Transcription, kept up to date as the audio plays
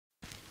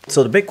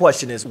So the big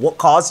question is, what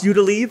caused you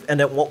to leave? And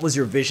then what was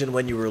your vision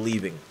when you were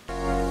leaving?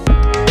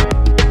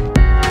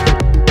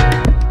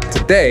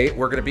 Today,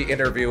 we're going to be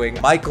interviewing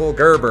Michael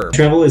Gerber.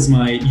 Travel is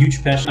my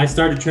huge passion. I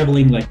started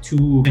traveling like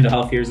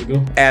 2.5 years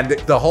ago. And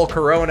the whole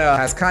Corona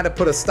has kind of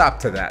put a stop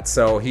to that.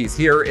 So he's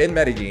here in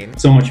Medellin.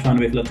 So much fun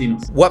with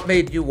Latinos. What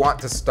made you want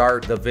to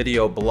start the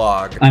video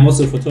blog? I'm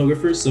also a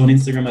photographer, so on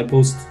Instagram I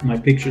post my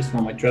pictures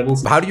from my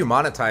travels. How do you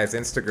monetize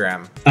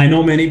Instagram? I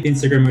know many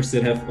Instagrammers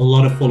that have a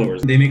lot of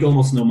followers. They make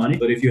almost no money,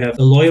 but if you have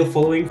a loyal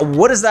following...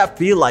 What does that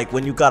feel like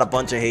when you got a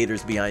bunch of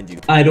haters behind you?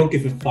 I don't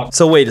give a fuck.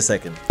 So wait a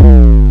second.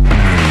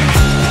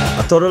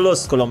 A todos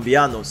los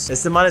colombianos,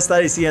 este man está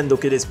diciendo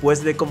que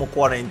después de como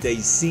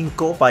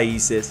 45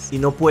 países y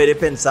no puede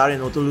pensar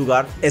en otro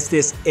lugar, este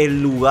es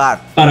el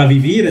lugar. Para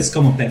vivir es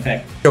como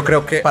perfecto. Yo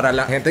creo que para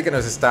la gente que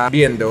nos está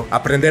viendo,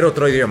 aprender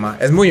otro idioma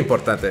es muy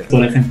importante.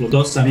 Por ejemplo,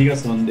 2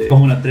 amigas son de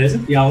Comuna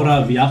 13 y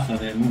ahora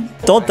viajan el mundo.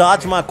 Don't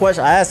dodge my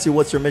question. I asked you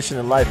what's your mission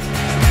in life.